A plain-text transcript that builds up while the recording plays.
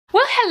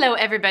Hello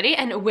everybody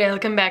and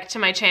welcome back to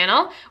my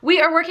channel.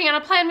 We are working on a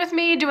plan with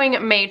me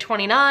doing May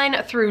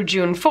 29 through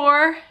June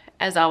 4.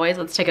 As always,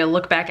 let's take a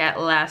look back at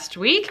last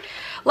week.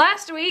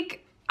 Last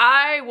week,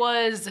 I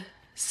was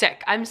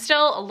sick. I'm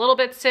still a little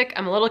bit sick.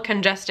 I'm a little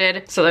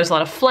congested. So there's a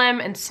lot of phlegm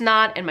and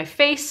snot in my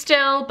face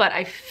still, but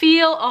I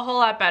feel a whole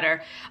lot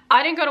better.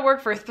 I didn't go to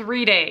work for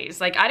 3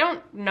 days. Like, I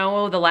don't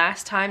know the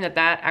last time that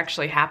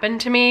actually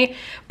happened to me,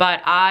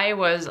 but I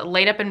was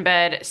laid up in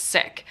bed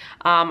sick.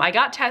 I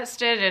got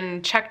tested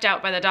and checked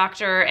out by the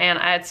doctor, and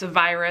it's a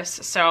virus,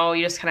 so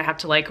you just kind of have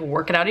to like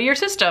work it out of your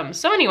system.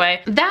 So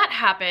anyway, that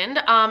happened.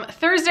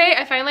 Thursday,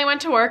 I finally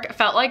went to work.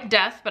 Felt like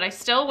death, but I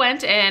still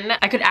went in.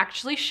 I could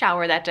actually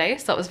shower that day,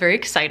 so that was very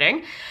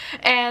exciting.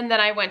 And then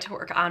I went to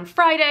work on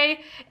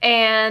Friday,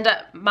 and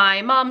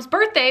my mom's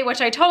birthday,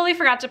 which I totally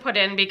forgot to put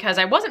in because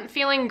I wasn't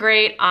feeling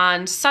great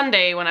on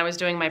Sunday when I was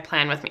doing my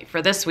plan with me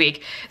for this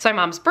week. So my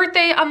mom's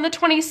birthday on the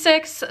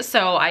 26th,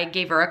 so I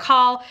gave her a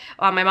call.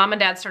 My mom and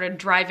dad started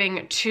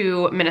driving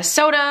to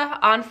Minnesota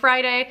on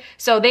Friday,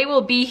 so they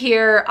will be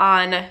here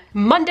on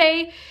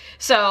Monday.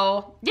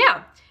 So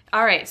yeah.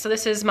 All right, so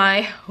this is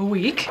my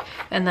week,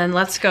 and then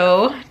let's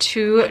go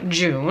to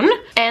June.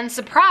 And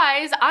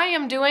surprise, I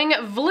am doing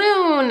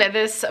VLUNE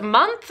this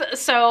month,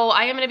 so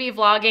I am gonna be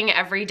vlogging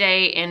every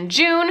day in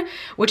June,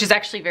 which is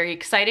actually very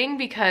exciting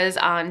because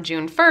on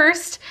June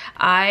 1st,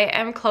 I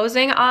am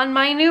closing on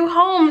my new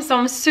home, so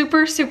I'm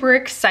super, super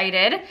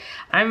excited.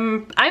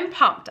 I'm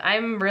pumped.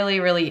 I'm really,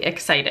 really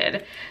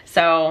excited.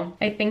 So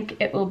I think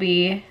it will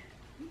be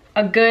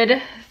a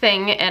good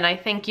thing, and I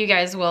think you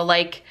guys will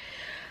like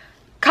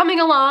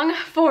coming along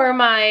for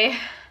my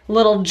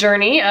little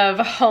journey of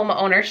home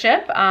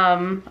ownership.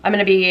 I'm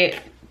gonna be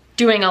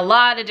doing a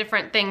lot of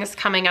different things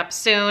coming up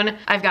soon.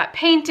 I've got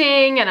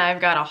painting and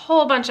I've got a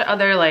whole bunch of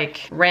other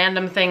like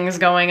random things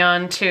going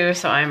on too,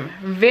 so I'm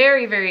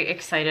very, very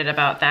excited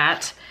about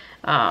that.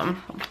 I'll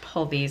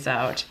pull these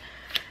out.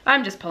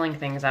 I'm just pulling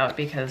things out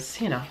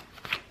because, you know,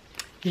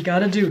 you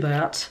gotta do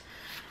that.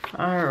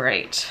 All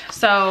right,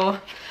 so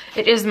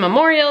it is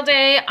Memorial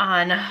Day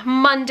on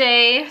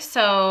Monday,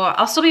 so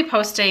I'll still be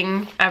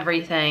posting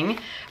everything,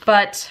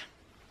 but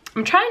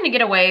I'm trying to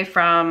get away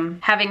from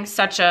having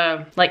such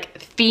a like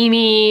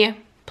themey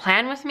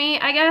plan with me,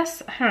 I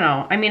guess. I don't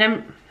know. I mean,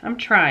 I'm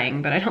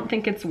trying, but I don't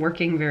think it's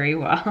working very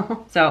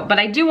well. So, but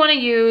I do want to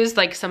use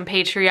like some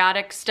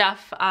patriotic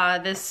stuff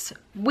this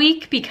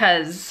week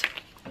because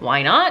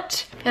why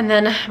not? And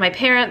then my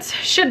parents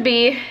should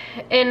be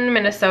in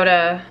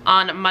Minnesota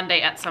on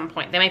Monday at some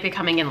point. They might be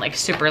coming in like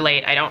super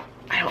late. I don't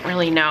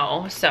really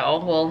know,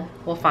 so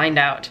we'll find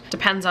out.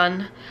 Depends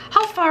on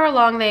how far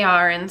along they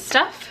are and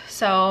stuff.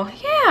 So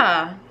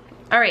yeah.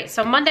 All right,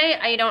 so Monday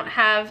I don't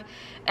have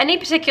any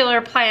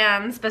particular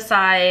plans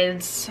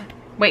besides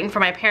waiting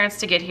for my parents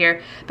to get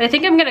here. But I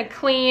think I'm gonna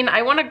clean.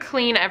 I wanna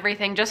clean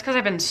everything just because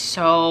I've been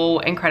so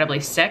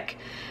incredibly sick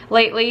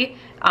lately.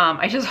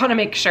 I just wanna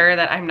make sure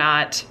that I'm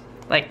not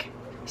like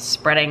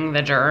spreading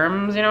the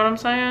germs, you know what I'm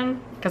saying?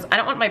 Because I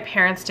don't want my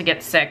parents to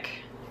get sick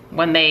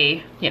when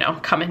they, you know,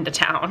 come into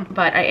town.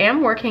 But I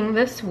am working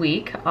this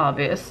week,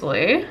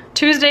 obviously.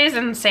 Tuesday's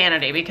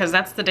insanity because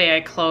that's the day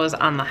I close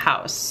on the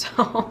house.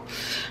 So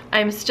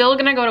I'm still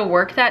gonna go to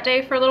work that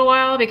day for a little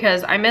while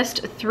because I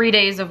missed 3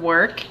 days of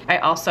work. I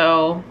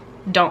also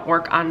don't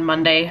work on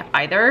Monday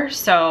either,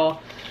 so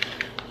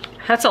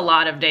that's a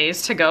lot of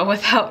days to go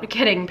without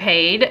getting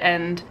paid.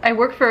 And I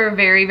work for a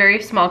very,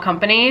 very small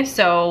company,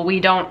 so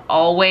we don't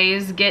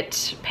always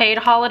get paid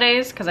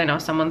holidays because I know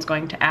someone's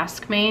going to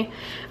ask me.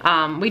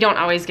 We don't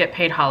always get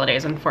paid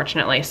holidays,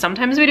 unfortunately.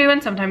 Sometimes we do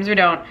and sometimes we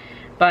don't,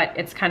 but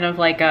it's kind of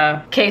like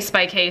a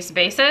case-by-case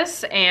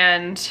basis,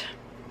 and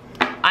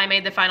I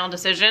made the final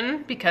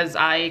decision because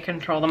I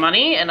control the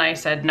money, and I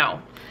said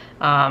no.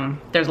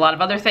 There's a lot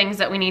of other things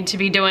that we need to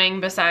be doing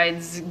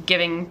besides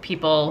giving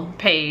people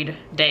paid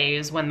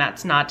days when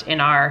that's not in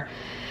our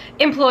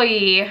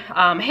employee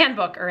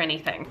handbook or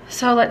anything.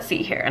 So let's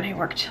see here, and I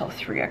work till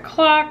 3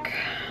 o'clock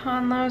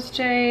on those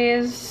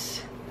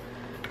days.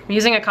 I'm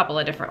using a couple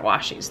of different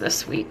Washis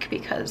this week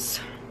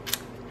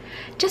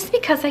just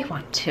because I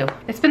want to.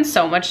 It's been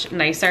so much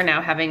nicer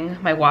now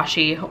having my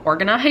Washi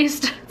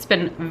organized. It's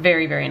been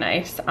very, very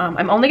nice.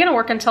 I'm only gonna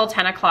work until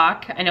 10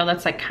 o'clock. I know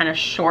that's like kind of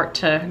short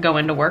to go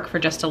into work for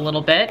just a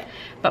little bit,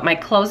 but my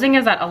closing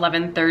is at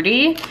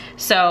 11:30.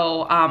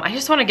 So I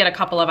just wanna get a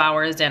couple of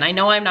hours in. I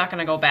know I'm not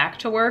gonna go back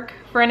to work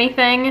for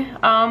anything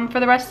for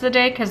the rest of the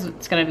day because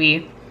it's gonna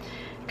be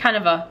kind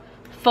of a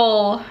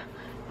full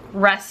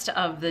rest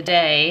of the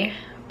day,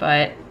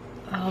 but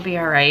I'll be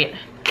all right.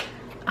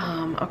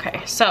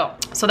 Okay, so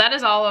that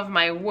is all of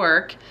my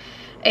work,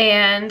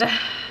 and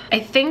I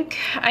think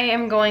I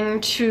am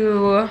going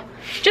to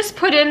just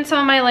put in some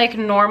of my like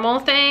normal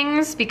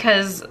things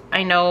because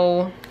I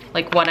know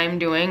like what I'm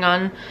doing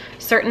on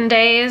certain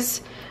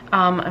days.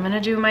 I'm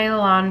gonna do my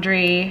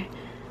laundry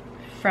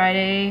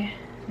Friday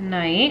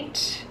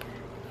night.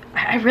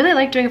 I really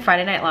like doing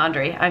Friday night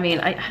laundry. I mean,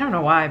 I don't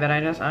know why, but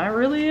I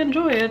really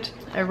enjoy it.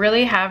 I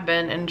really have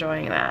been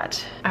enjoying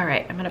that. All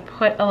right, I'm gonna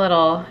put a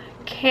little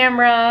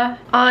camera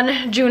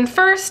on June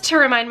 1st to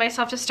remind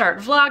myself to start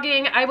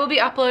vlogging. I will be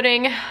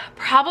uploading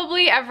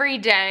probably every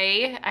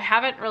day. I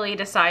haven't really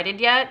decided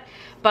yet,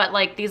 but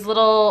like these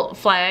little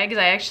flags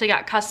I actually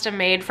got custom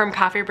made from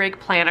Coffee Break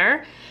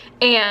Planner.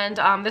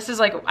 And this is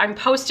like, I'm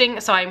posting,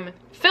 so I'm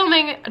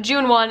filming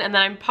June 1 and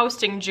then I'm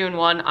posting June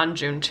 1 on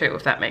June 2,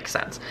 if that makes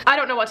sense. I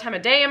don't know what time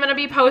of day I'm gonna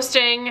be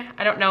posting.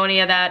 I don't know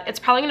any of that. It's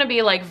probably gonna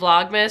be like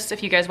Vlogmas,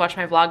 if you guys watch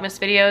my Vlogmas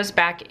videos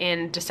back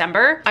in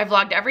December. I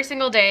vlogged every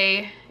single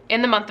day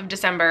in the month of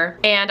December,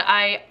 and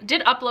I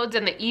did uploads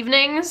in the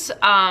evenings,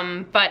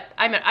 but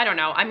I don't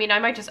know. I mean, I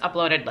might just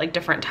upload at like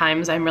different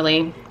times. I'm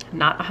really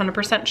not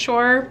 100%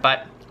 sure,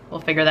 but we'll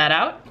figure that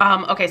out.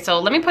 Okay, so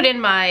let me put in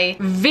my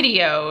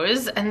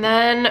videos and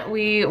then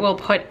we will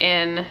put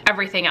in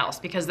everything else,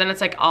 because then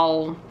it's like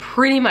all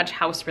pretty much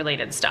house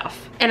related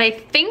stuff. And I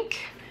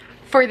think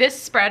for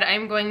this spread,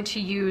 I'm going to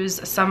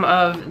use some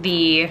of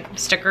the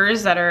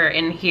stickers that are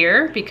in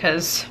here,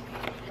 because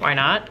why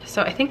not?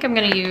 So I think I'm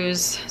gonna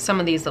use some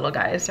of these little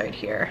guys right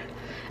here.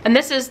 And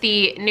this is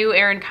the new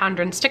Erin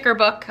Condren sticker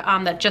book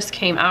that just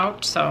came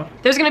out. So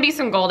there's gonna be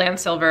some gold and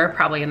silver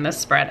probably in this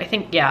spread. I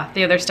think, yeah,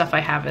 the other stuff I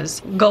have is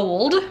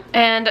gold.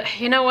 And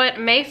you know what,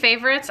 May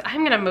favorites,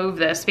 I'm gonna move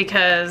this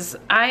because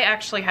I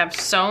actually have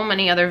so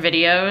many other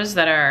videos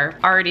that are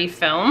already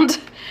filmed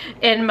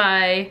in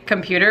my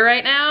computer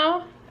right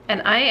now.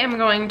 And I am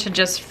going to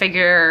just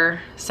figure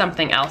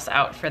something else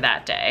out for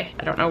that day.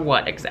 I don't know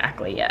what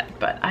exactly yet,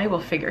 but I will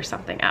figure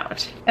something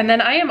out. And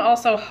then I am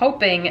also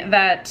hoping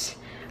that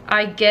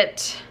I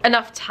get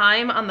enough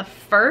time on the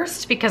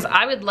 1st, because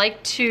I would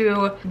like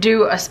to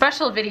do a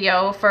special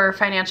video for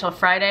Financial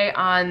Friday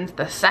on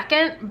the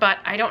 2nd, but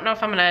I don't know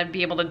if I'm gonna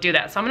be able to do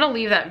that. So I'm gonna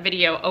leave that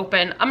video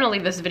open. I'm gonna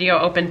leave this video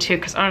open too,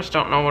 because I just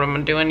don't know what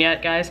I'm doing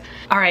yet, guys.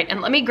 All right,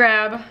 and let me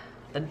grab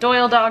the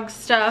Doyle dog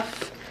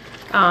stuff.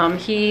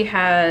 He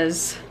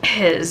has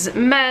his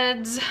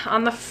meds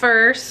on the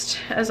 1st,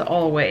 as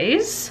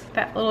always.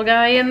 That little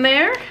guy in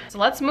there. So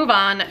let's move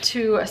on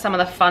to some of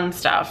the fun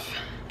stuff.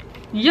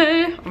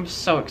 Yay, I'm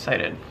so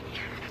excited.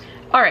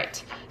 All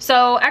right,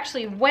 so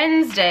actually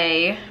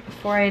Wednesday,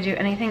 before I do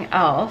anything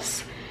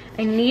else,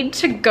 I need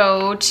to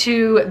go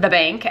to the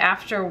bank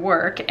after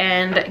work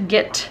and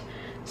get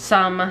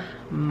some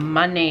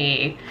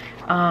money.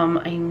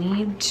 I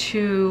need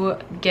to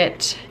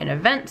get an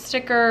event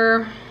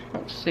sticker.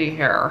 Let's see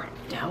here.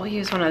 Yeah, we'll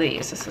use one of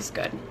these. This is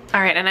good.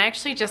 All right, and I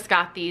actually just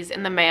got these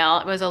in the mail.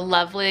 It was a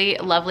lovely,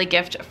 lovely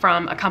gift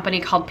from a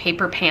company called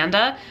Paper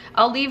Panduh.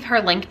 I'll leave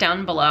her link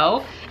down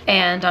below.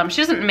 And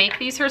she doesn't make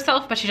these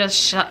herself, but she does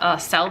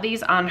sell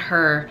these on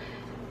her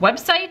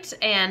website.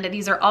 And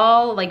these are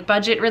all like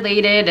budget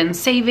related and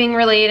saving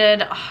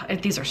related. Oh,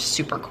 these are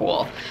super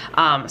cool.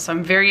 So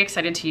I'm very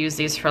excited to use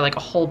these for like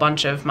a whole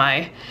bunch of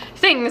my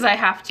things I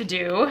have to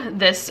do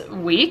this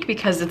week,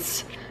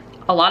 because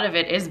a lot of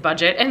it is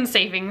budget and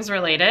savings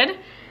related.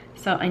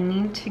 So I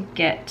need to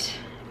get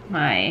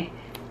my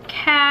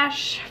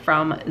cash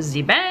from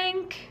the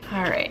bank.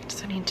 All right,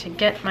 so I need to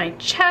get my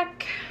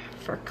check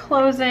for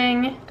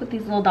closing. Put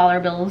these little dollar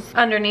bills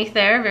underneath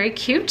there, very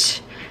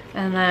cute.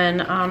 And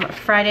then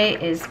Friday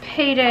is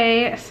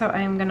payday, so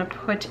I'm gonna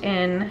put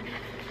in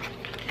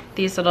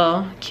these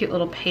little cute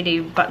little payday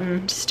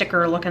button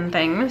sticker looking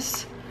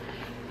things.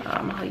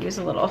 I'll use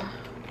a little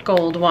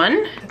gold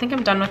one. I think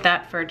I'm done with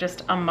that for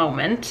just a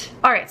moment.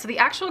 All right, so the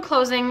actual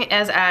closing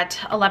is at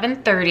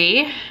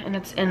 11:30 and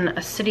it's in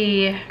a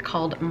city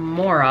called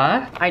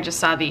Mora. I just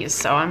saw these,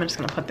 so I'm just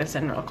gonna put this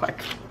in real quick.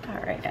 All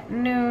right, at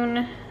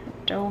noon,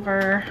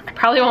 Dover. I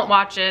probably won't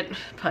watch it,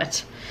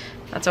 but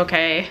that's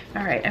okay.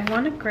 All right, I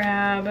wanna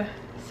grab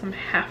some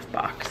half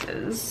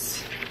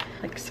boxes,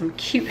 like some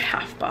cute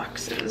half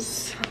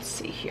boxes. Let's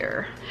see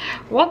here.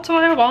 What do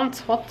I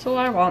want? What do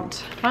I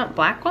want? I want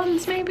black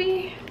ones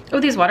maybe? Oh,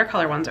 these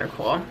watercolor ones are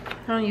cool.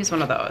 I'll use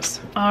one of those.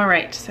 All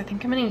right, so I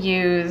think I'm gonna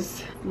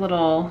use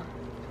little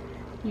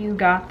You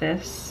Got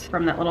This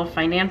from that little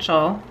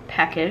financial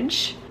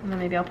package. And then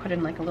maybe I'll put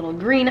in like a little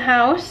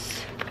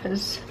greenhouse,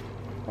 because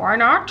why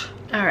not?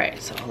 All right,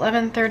 so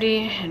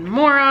 11:30 in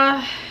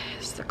Mora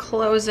is the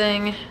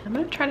closing. I'm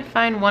gonna try to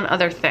find one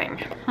other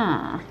thing.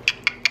 All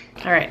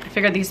right, I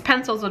figured these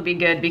pencils would be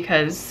good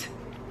because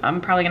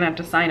I'm probably gonna have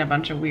to sign a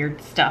bunch of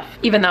weird stuff,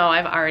 even though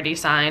I've already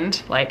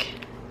signed like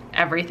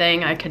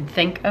everything I could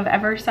think of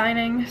ever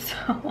signing,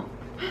 so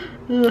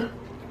who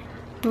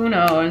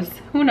knows?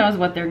 Who knows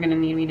what they're gonna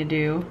need me to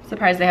do.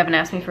 Surprised they haven't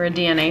asked me for a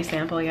DNA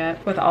sample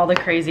yet, with all the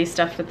crazy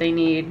stuff that they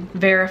need.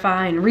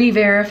 Verify and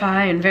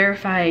re-verify and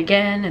verify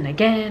again and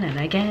again and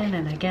again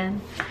and again.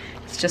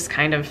 It's just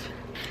kind of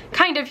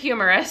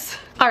humorous.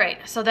 All right,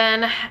 so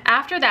then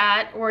after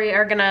that, we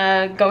are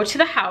gonna go to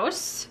the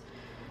house.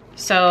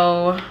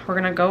 So we're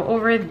gonna go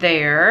over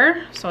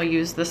there. So I'll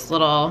use this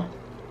little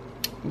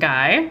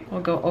guy.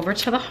 We'll go over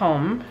to the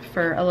home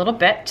for a little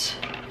bit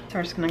So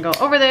we're just gonna go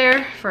over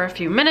there for a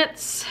few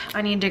minutes.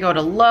 I need to go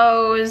to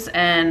Lowe's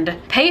and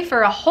pay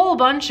for a whole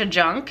bunch of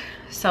junk.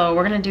 So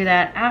we're gonna do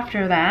that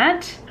after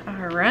that.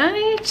 All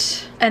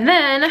right. And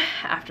then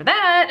after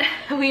that,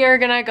 we are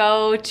gonna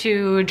go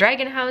to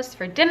Dragon House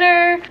for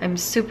dinner. I'm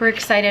super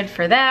excited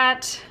for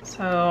that.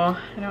 So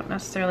I don't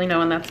necessarily know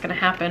when that's gonna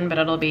happen, but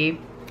it'll be,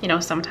 you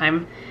know,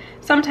 sometime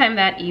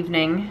that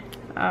evening.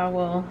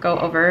 We'll go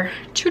over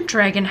to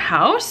Dragon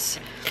House.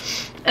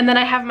 And then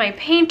I have my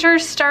painter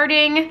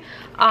starting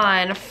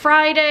on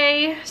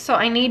Friday, so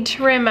I need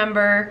to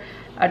remember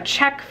a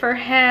check for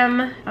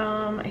him.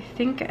 I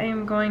think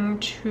I'm going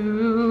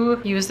to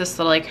use this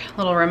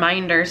little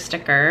reminder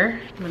sticker.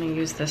 I'm gonna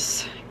use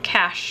this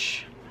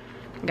cash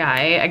guy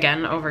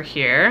again over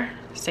here,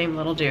 same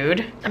little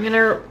dude. I'm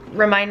gonna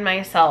remind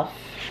myself,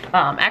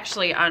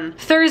 actually on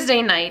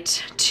Thursday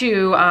night,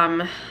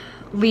 to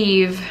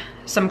leave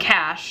some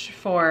cash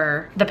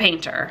for the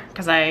painter,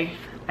 because I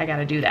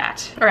gotta do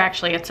that. Or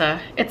actually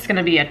it's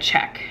gonna be a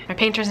check. My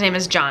painter's name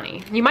is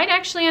Johnny. You might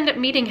actually end up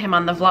meeting him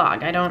on the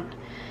vlog. I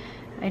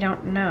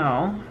don't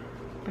know,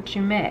 but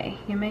you may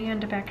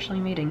end up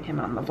actually meeting him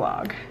on the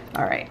vlog.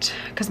 All right,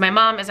 because my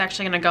mom is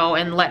actually gonna go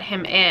and let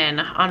him in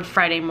on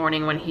Friday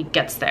morning when he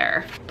gets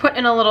there. Put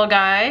in a little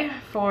guy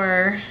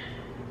for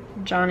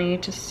Johnny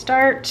to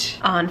start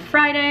on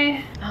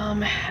Friday.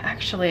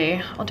 Actually,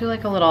 I'll do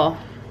like a little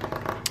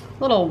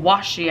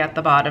washi at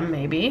the bottom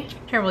maybe.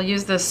 Here, we'll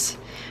use this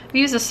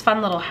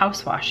fun little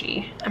house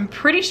washi. I'm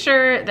pretty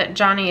sure that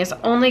Johnny is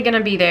only gonna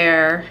be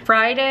there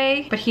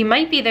Friday, but he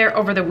might be there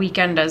over the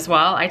weekend as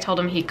well. I told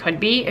him he could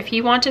be if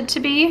he wanted to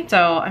be.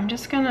 So I'm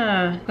just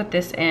gonna put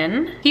this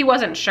in. He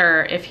wasn't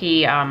sure if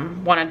he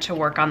wanted to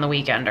work on the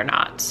weekend or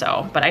not,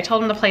 so, but I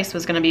told him the place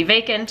was gonna be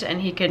vacant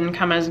and he can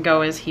come and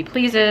go as he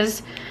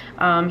pleases.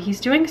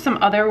 He's doing some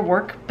other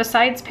work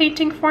besides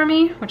painting for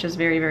me, which is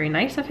very, very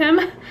nice of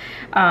him.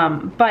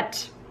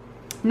 But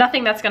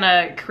nothing that's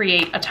gonna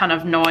create a ton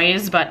of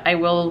noise, but I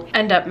will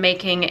end up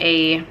making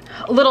a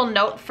little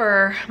note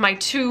for my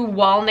 2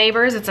 wall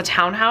neighbors. It's a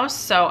townhouse,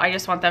 so I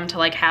just want them to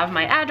like have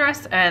my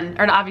address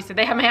or obviously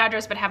they have my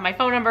address, but have my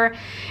phone number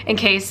in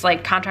case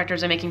like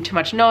contractors are making too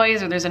much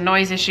noise or there's a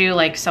noise issue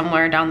like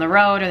somewhere down the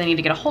road or they need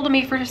to get a hold of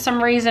me for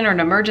some reason or an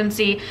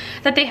emergency,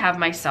 that they have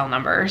my cell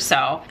number.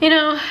 So, you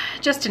know,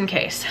 just in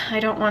case. I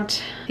don't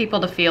want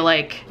people to feel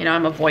like, you know,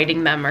 I'm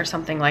avoiding them or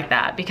something like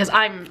that, because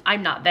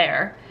I'm not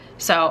there.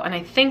 So, and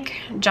I think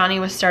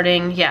Johnny was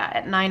starting, yeah,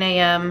 at 9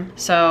 a.m.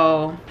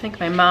 So I think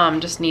my mom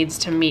just needs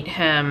to meet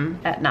him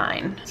at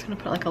 9. I'm just gonna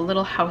put like a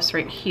little house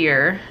right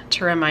here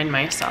to remind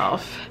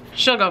myself.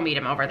 She'll go meet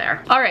him over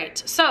there. All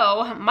right,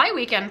 so my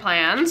weekend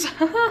plans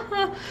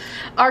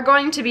are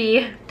going to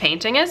be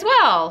painting as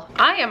well.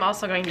 I am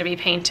also going to be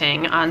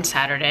painting on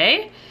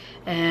Saturday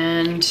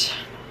and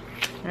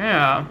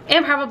yeah,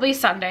 and probably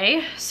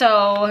Sunday.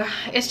 So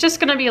it's just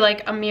gonna be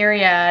like a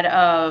myriad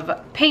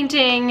of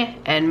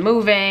painting and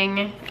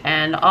moving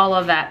and all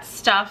of that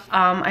stuff.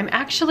 I'm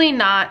actually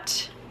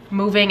not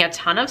moving a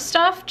ton of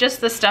stuff,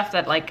 just the stuff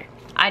that like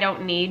I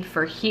don't need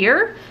for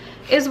here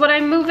is what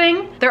I'm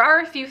moving. There are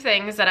a few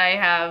things that I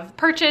have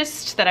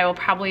purchased that I will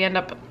probably end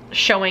up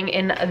showing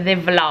in the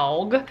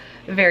vlog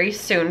very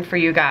soon for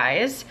you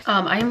guys.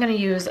 I am gonna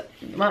use,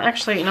 well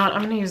actually, you know what,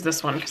 I'm gonna use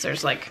this one because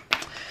there's like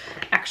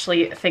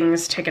actually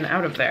things taken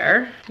out of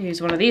there.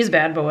 Use one of these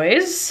bad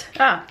boys.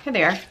 Ah, here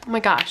they are. Oh my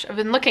gosh, I've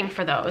been looking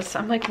for those.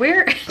 I'm like,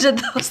 where did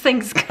those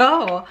things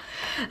go?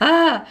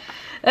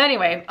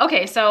 Anyway,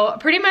 okay, so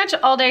pretty much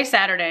all day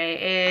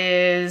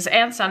Saturday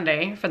and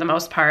Sunday for the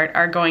most part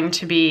are going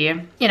to be,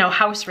 you know,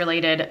 house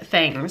related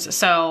things.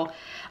 So,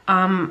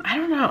 I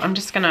don't know, I'm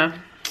just gonna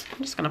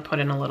put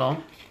in a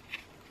little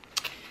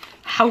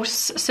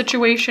house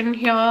situation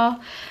here. I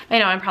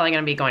know I'm probably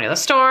gonna be going to the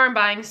store and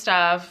buying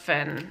stuff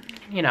and,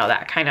 you know,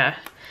 that kind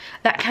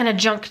of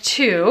junk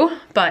too,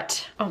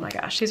 but oh my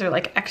gosh, these are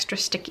like extra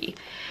sticky.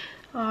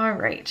 All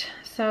right,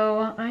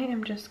 so I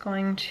am just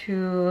going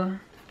to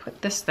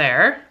put this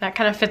there. That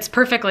kind of fits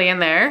perfectly in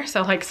there,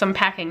 so like some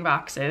packing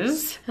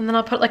boxes. And then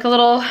I'll put like a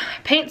little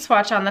paint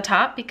swatch on the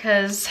top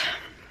because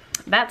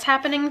that's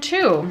happening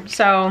too.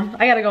 So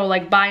I gotta go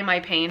like buy my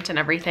paint and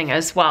everything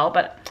as well,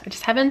 but I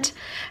just haven't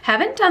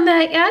done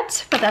that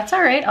yet, but that's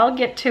all right, I'll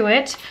get to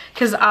it.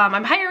 Cause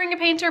I'm hiring a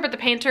painter, but the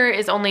painter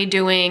is only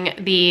doing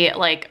the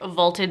like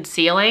vaulted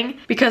ceiling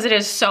because it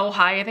is so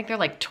high. I think they're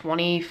like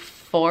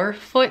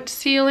 24-foot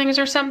ceilings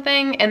or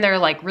something, and they're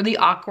like really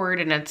awkward,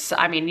 and it's,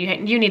 I mean,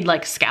 you need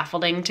like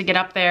scaffolding to get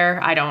up there.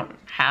 I don't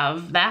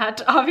have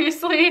that,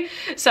 obviously.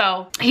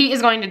 So he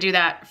is going to do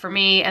that for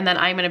me, and then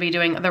I'm gonna be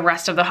doing the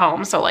rest of the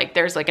home. So like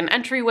there's like an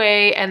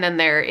entryway, and then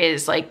there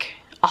is like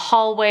a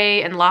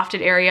hallway and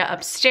lofted area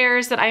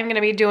upstairs that I'm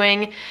gonna be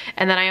doing.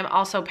 And then I am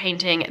also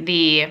painting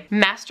the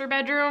master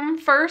bedroom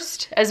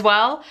first as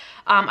well.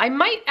 I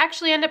might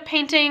actually end up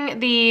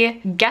painting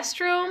the guest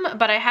room,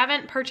 but I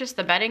haven't purchased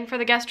the bedding for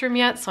the guest room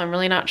yet, so I'm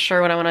really not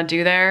sure what I wanna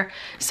do there.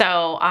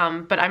 So,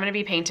 but I'm gonna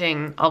be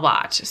painting a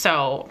lot.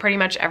 So pretty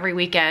much every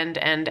weekend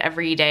and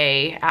every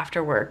day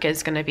after work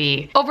is gonna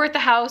be over at the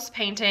house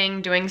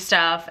painting, doing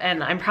stuff,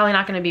 and I'm probably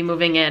not gonna be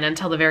moving in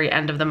until the very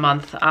end of the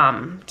month,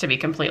 to be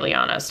completely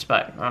honest,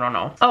 but I don't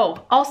know.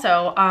 Oh,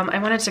 also, I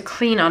wanted to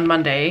clean on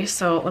Monday,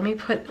 so let me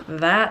put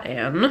that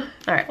in.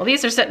 All right, well,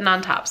 these are sitting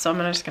on top, so I'm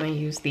just gonna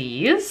use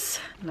these.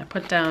 And I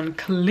put down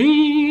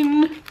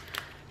clean.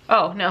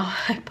 Oh no,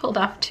 I pulled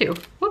off two.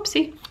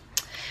 Whoopsie.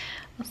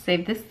 I'll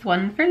save this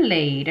one for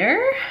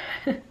later.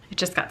 It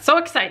just got so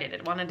excited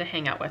it wanted to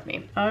hang out with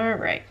me. All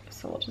right,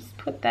 so we'll just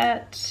put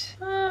that,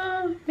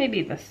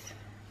 maybe this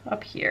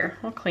up here.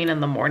 I'll clean in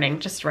the morning,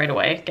 just right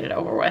away, get it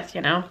over with,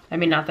 you know? I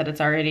mean, not that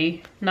it's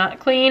already not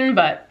clean,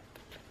 but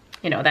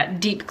you know, that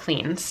deep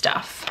clean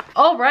stuff.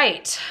 All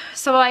right,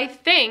 so I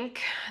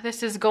think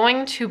this is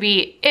going to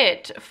be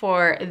it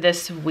for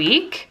this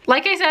week.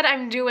 Like I said,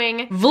 I'm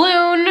doing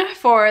VLUNE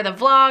for the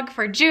vlog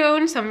for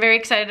June, so I'm very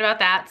excited about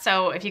that.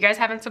 So if you guys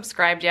haven't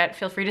subscribed yet,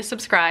 feel free to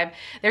subscribe.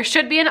 There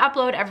should be an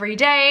upload every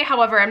day.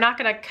 However, I'm not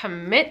gonna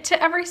commit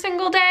to every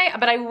single day,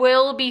 but I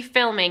will be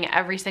filming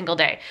every single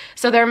day.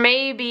 So there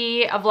may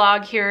be a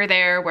vlog here or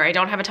there where I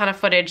don't have a ton of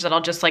footage that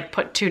I'll just like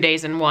put 2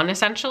 days in one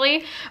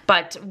essentially,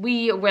 but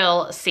we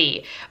will see.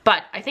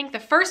 But I think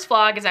the first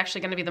vlog is actually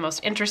gonna be the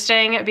most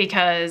interesting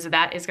because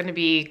that is gonna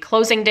be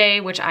closing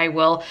day, which I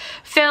will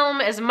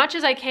film as much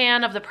as I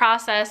can of the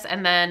process,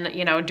 and then,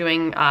 you know,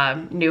 doing a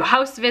new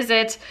house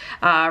visit,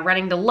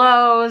 running to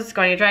Lowe's,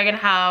 going to Dragon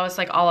House,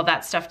 like all of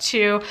that stuff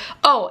too.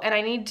 Oh, and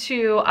I need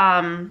to,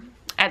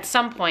 at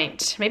some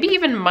point, maybe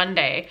even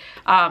Monday,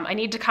 I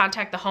need to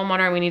contact the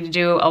homeowner and we need to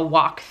do a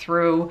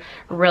walkthrough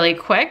really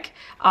quick.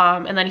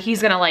 And then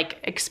he's gonna like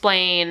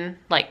explain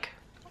like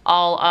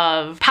all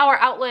of power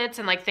outlets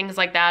and like things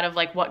like that of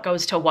like what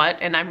goes to what,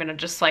 and I'm gonna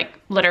just like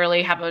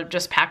literally have a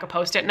just pack of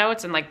post-it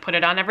notes and like put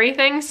it on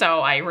everything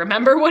so I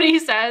remember what he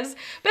says.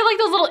 But like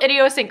those little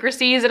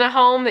idiosyncrasies in a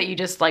home that you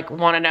just like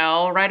want to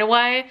know right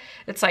away.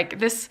 It's like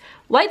this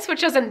light switch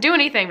doesn't do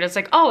anything, but it's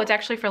like, oh, it's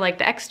actually for like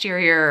the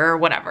exterior or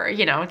whatever,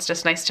 you know, it's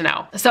just nice to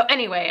know. So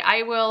anyway,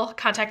 I will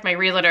contact my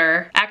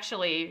realtor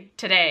actually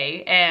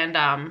today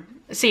and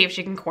see if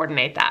she can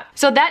coordinate that.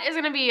 So that is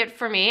gonna be it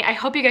for me. I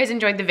hope you guys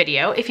enjoyed the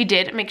video. If you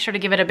did, make sure to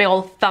give it a big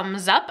old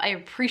thumbs up. I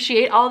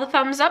appreciate all the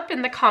thumbs up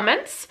in the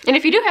comments. And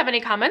if you do have any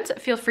comments,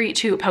 feel free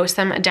to post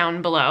them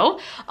down below.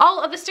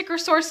 All of the sticker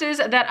sources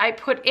that I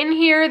put in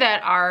here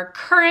that are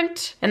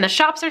current and the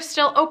shops are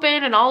still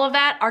open and all of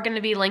that are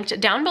gonna be linked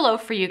down below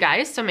for you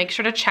guys, so make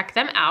sure to check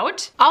them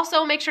out.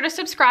 Also, make sure to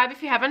subscribe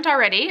if you haven't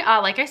already.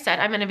 Like I said,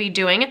 I'm gonna be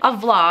doing a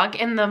vlog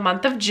in the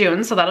month of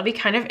June, so that'll be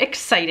kind of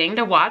exciting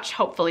to watch,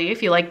 hopefully,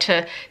 if you like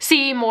to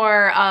see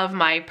more of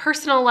my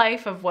personal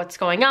life of what's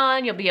going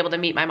on. You'll be able to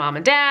meet my mom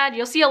and dad.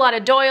 You'll see a lot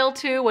of Doyle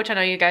too, which I know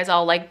you guys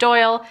all like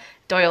Doyle.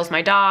 Doyle's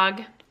my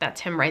dog.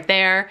 That's him right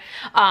there.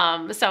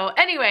 So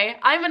anyway,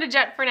 I'm gonna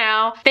jet for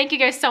now. Thank you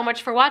guys so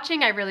much for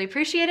watching. I really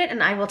appreciate it,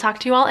 and I will talk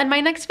to you all in my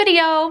next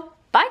video.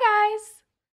 Bye guys.